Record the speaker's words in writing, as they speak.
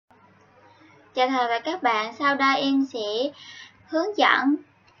Chào thầy và các bạn, sau đây em sẽ hướng dẫn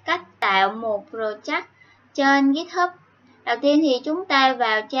cách tạo một project trên GitHub. Đầu tiên thì chúng ta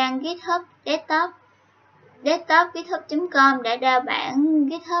vào trang GitHub desktop github.com để download bản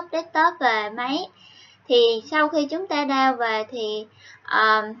GitHub desktop về máy. Thì sau khi chúng ta download về thì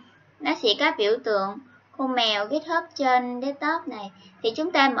nó sẽ có biểu tượng con mèo GitHub trên desktop này. Thì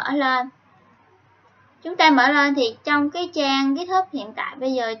chúng ta mở lên thì trong cái trang GitHub hiện tại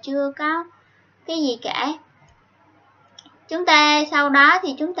bây giờ chưa có cái gì cả. Sau đó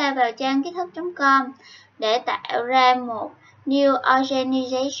thì chúng ta vào trang github.com để tạo ra một new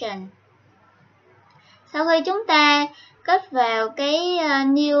organization. Sau khi chúng ta kết vào cái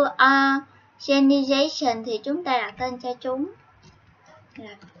new organization thì chúng ta đặt tên cho chúng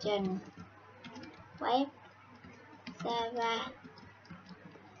là trình web Java.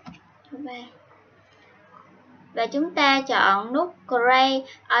 Và chúng ta chọn nút Create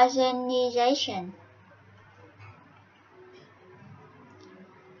Organization.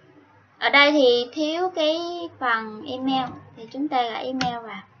 Ở đây thì thiếu cái phần email thì chúng ta gõ email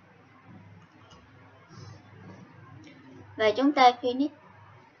vào. Và chúng ta finish.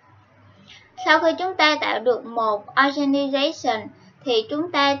 Sau khi chúng ta tạo được một organization thì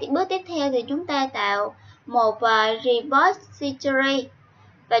bước tiếp theo thì chúng ta tạo một repository.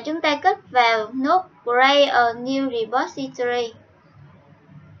 Và chúng ta kết vào nút Create a new repository.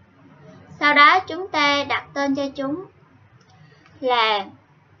 Sau đó chúng ta đặt tên cho chúng là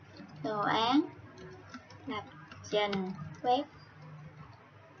đồ án lập trình web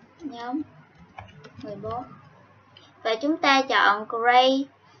nhóm 14. Và chúng ta chọn Create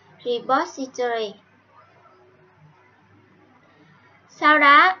repository. Sau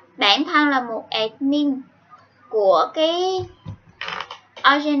đó bản thân là một admin của cái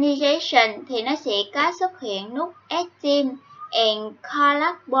organization thì nó sẽ có xuất hiện nút Add Team and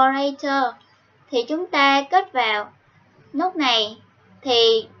Collaborator. Thì chúng ta kết vào nút này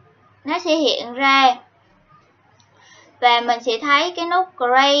thì nó sẽ hiện ra và mình sẽ thấy cái nút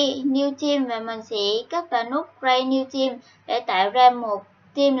Create New Team và mình sẽ kết vào nút Create New Team để tạo ra một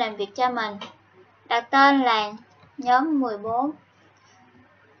team làm việc cho mình. Đặt tên là nhóm 14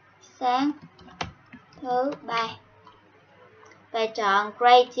 sáng thứ 3 và chọn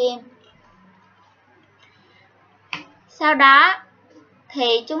Create Team. Sau đó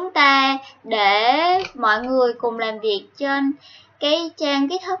thì chúng ta để mọi người cùng làm việc trên cái trang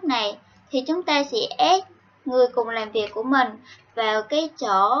GitHub này thì chúng ta sẽ add người cùng làm việc của mình vào cái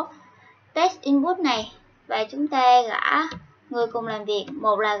chỗ text input này và chúng ta gõ người cùng làm việc,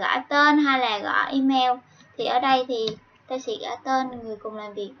 một là gõ tên, hai là gõ email. Thì ở đây thì ta sẽ gõ tên người cùng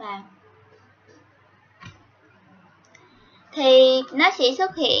làm việc vào. Thì nó sẽ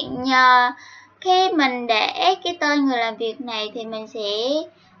xuất hiện khi mình để cái tên người làm việc này thì mình sẽ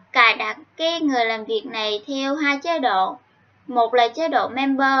cài đặt cái người làm việc này theo hai chế độ. Một là chế độ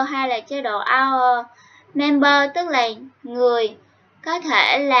member, hai là chế độ hour. Member tức là người có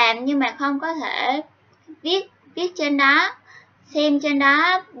thể làm nhưng mà không có thể viết trên đó, xem trên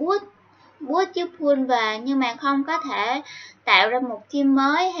đó, bút chứ pull về nhưng mà không có thể tạo ra một team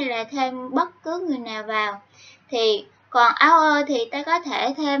mới hay là thêm bất cứ người nào vào. Thì còn hour thì ta có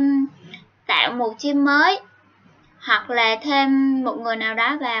thể tạo một team mới hoặc là thêm một người nào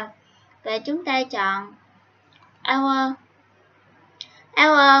đó vào. Và chúng ta chọn hour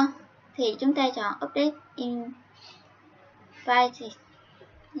thì chúng ta chọn update invitation.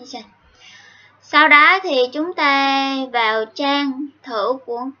 Sau đó thì chúng ta vào trang thử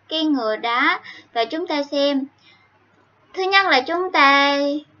của cái người đó và chúng ta xem. Thứ nhất là chúng ta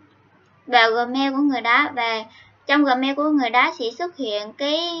vào Gmail của người đó và trong Gmail của người đó sẽ xuất hiện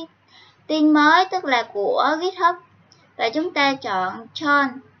cái tin mới tức là của GitHub và chúng ta chọn join.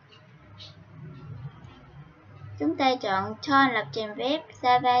 Chúng ta chọn join lập trình web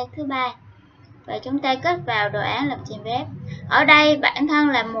Java thứ 3 và chúng ta kết vào đồ án lập trình web. Ở đây bản thân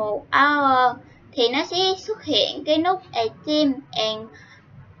là một hour thì nó sẽ xuất hiện cái nút Add Team and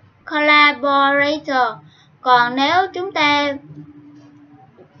Collaborator. Còn nếu chúng ta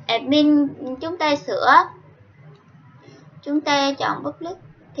admin chúng ta sửa, chúng ta chọn public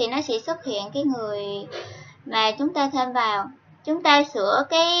thì nó sẽ xuất hiện cái người mà chúng ta thêm vào. Chúng ta sửa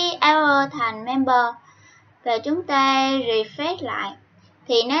cái hour thành member và chúng ta refresh lại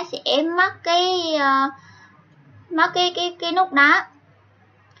thì nó sẽ mất cái nút đó.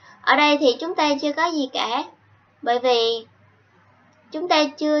 Ở đây thì chúng ta chưa có gì cả bởi vì chúng ta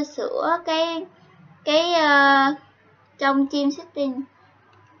chưa sửa cái trong team setting,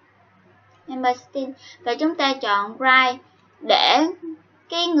 member setting, và chúng ta chọn write để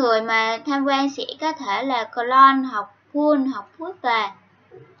cái người mà tham quan sẽ có thể là clone, học pull, học put và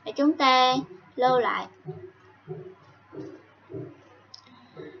chúng ta lưu lại.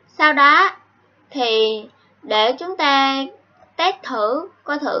 Sau đó thì để chúng ta test thử,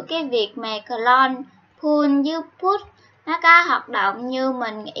 coi thử cái việc mà clone, pull với put nó có hoạt động như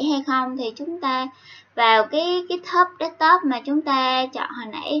mình nghĩ hay không, thì chúng ta vào cái github desktop mà chúng ta chọn hồi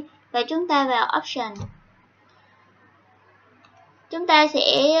nãy và chúng ta vào option. Chúng ta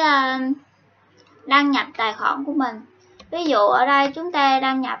sẽ đăng nhập tài khoản của mình. Ví dụ ở đây chúng ta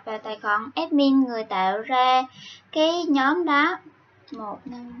đăng nhập vào tài khoản admin người tạo ra cái nhóm đó.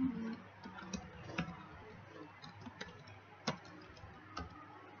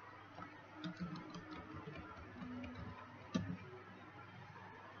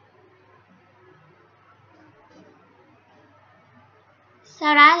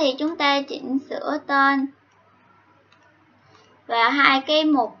 Sau đó thì chúng ta chỉnh sửa tên và hai cái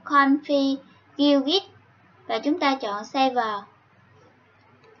mục config git và chúng ta chọn save vào.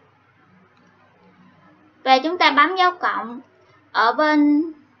 Và chúng ta bấm dấu cộng ở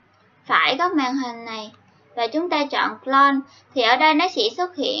bên phải góc màn hình này và chúng ta chọn clone, thì ở đây nó sẽ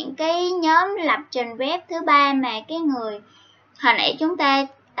xuất hiện cái nhóm lập trình web thứ ba mà cái người hồi nãy chúng ta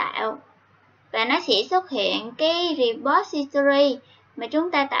tạo, và nó sẽ xuất hiện cái repository mà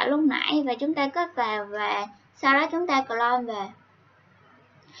chúng ta tạo lúc nãy và chúng ta kết vào, và sau đó chúng ta clone về.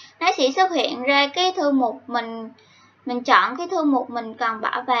 Nó sẽ xuất hiện ra cái thư mục mình chọn cái thư mục mình cần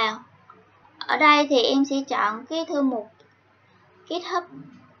bỏ vào. Ở đây thì em sẽ chọn cái thư mục github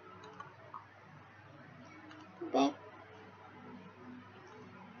web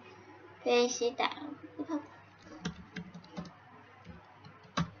thì sẽ tạo github.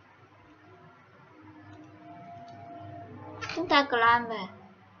 Chúng ta clone về.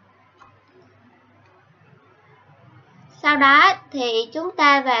 Sau đó thì chúng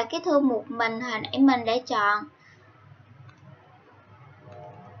ta vào cái thư mục mình hồi nãy mình đã chọn.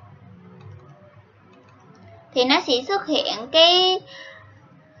 Thì nó sẽ xuất hiện cái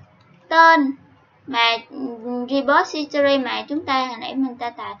tên mà repository mà chúng ta hồi nãy mình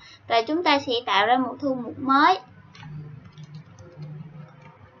tạo, và chúng ta sẽ tạo ra một thư mục mới.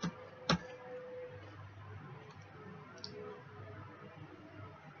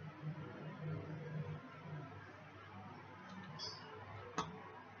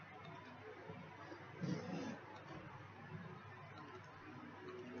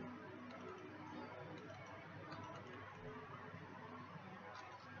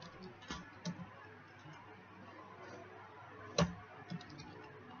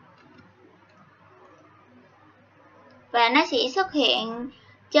 Và nó sẽ xuất hiện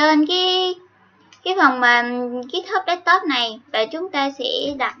trên cái phần mà GitHub Desktop này, và chúng ta sẽ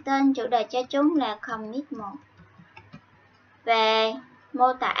đặt tên chủ đề cho chúng là commit 1 và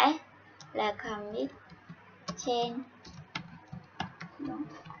mô tả là commit trên.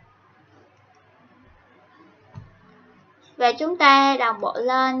 Và chúng ta đồng bộ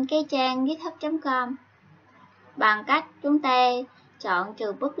lên cái trang github.com bằng cách chúng ta chọn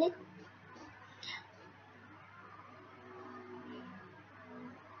trừ public.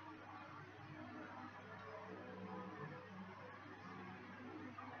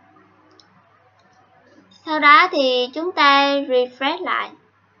 Sau đó thì chúng ta refresh lại.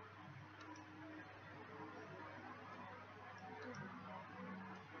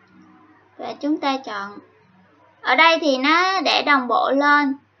 Và chúng ta chọn. Ở đây thì nó để đồng bộ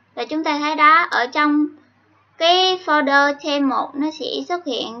lên. Và chúng ta thấy đó, ở trong cái folder thêm 1 nó sẽ xuất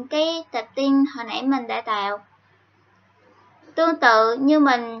hiện cái tập tin hồi nãy mình đã tạo. Tương tự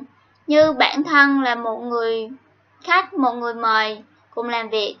như bản thân là một người khách, một người mời cùng làm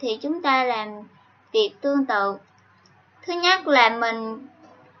việc, thì chúng ta làm việc tương tự. Thứ nhất là mình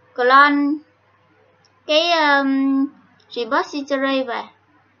clone cái repository và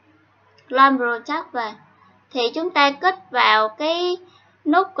clone project về, thì chúng ta kích vào cái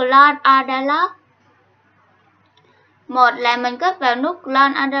nút clone order log. Một là mình kích vào nút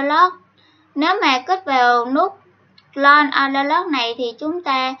clone order log. Nếu mà kích vào nút clone order log này thì chúng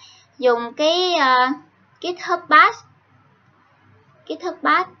ta dùng cái github path.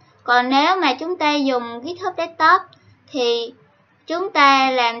 Còn nếu mà chúng ta dùng GitHub Desktop thì chúng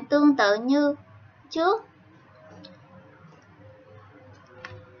ta làm tương tự như trước.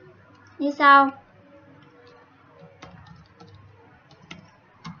 Như sau.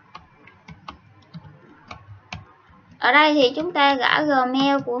 Ở đây thì chúng ta gõ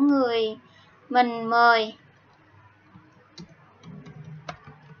Gmail của người mình mời.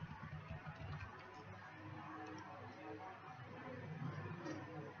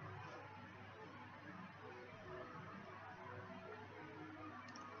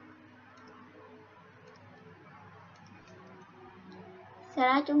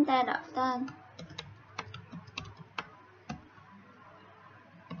 Sau đó chúng ta đổi tên.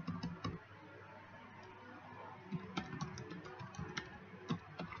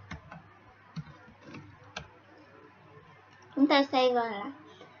 ta save lại.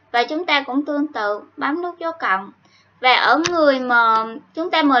 Và chúng ta cũng tương tự bấm nút dấu cộng. Và ở người mà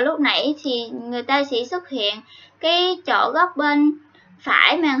chúng ta mời lúc nãy thì người ta sẽ xuất hiện cái chỗ góc bên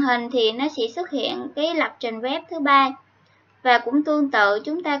phải màn hình thì nó sẽ xuất hiện cái lập trình web thứ ba. Và cũng tương tự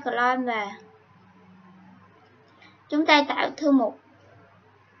chúng ta clone và chúng ta tạo thư mục.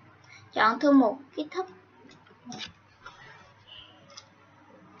 Chọn thư mục github.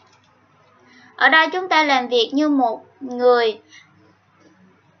 Ở đây chúng ta làm việc như một người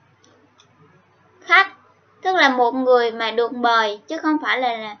khách, tức là một người mà được mời chứ không phải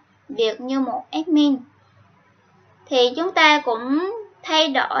là việc như một admin. Thì chúng ta cũng thay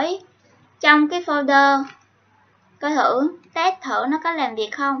đổi trong cái folder, coi thử test thử nó có làm việc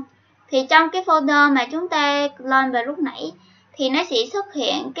không. Thì trong cái folder mà chúng ta clone vào lúc nãy thì nó sẽ xuất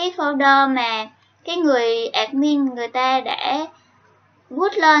hiện cái folder mà cái người admin người ta đã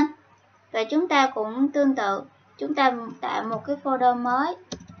put lên. Và chúng ta cũng tương tự, chúng ta tạo một cái folder mới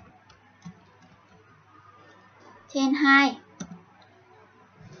trên 2.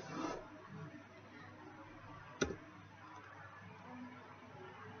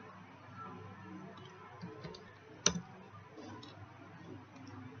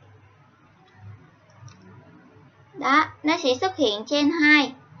 Đó, nó sẽ xuất hiện trên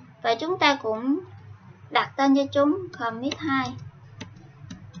 2 và chúng ta cũng đặt tên cho chúng commit 2.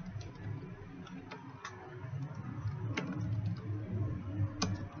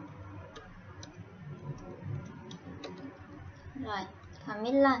 Rồi,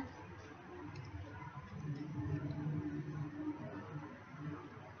 commit lên.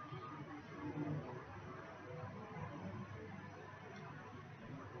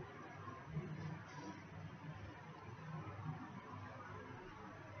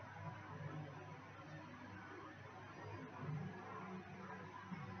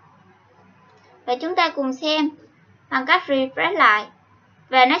 Và chúng ta cùng xem bằng cách refresh lại.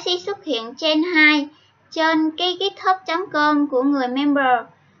 Và nó sẽ xuất hiện trên 2 trên cái github.com của người member.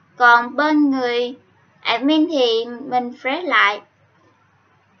 Còn bên người admin thì mình refresh lại.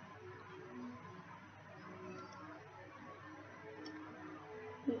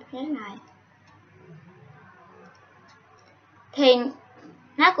 Thì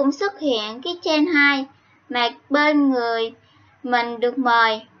nó cũng xuất hiện cái trên 2 mà bên người mình được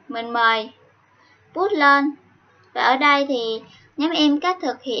mời, mình mời put lên. Và ở đây thì nhóm em cách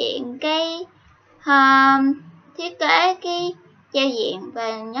thực hiện cái thiết kế cái giao diện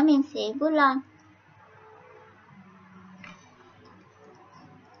và nhóm em sẽ put lên.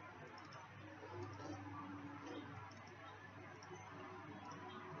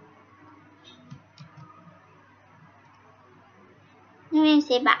 Nhóm em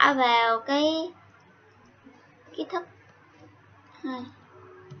sẽ bỏ vào cái github 2.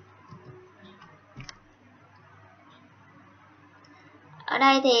 Ở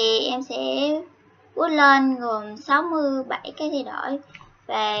đây thì em sẽ put lên gồm 67 cái thay đổi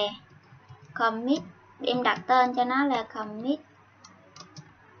và commit, em đặt tên cho nó là commit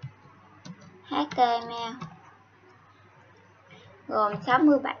HTML gồm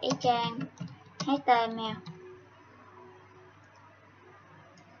 67 trang HTML.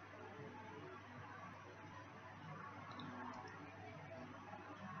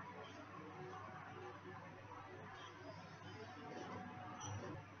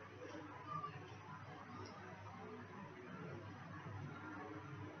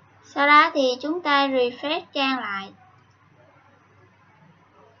 Sau đó thì chúng ta refresh trang lại.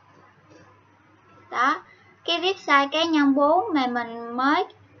 Đó, cái website cá nhân 4 mà mình mới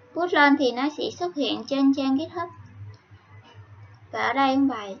put lên thì nó sẽ xuất hiện trên trang GitHub. Và ở đây cũng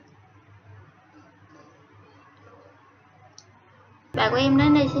vậy. Bài của em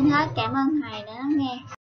đến đây xin hết. Cảm ơn thầy đã lắng nghe.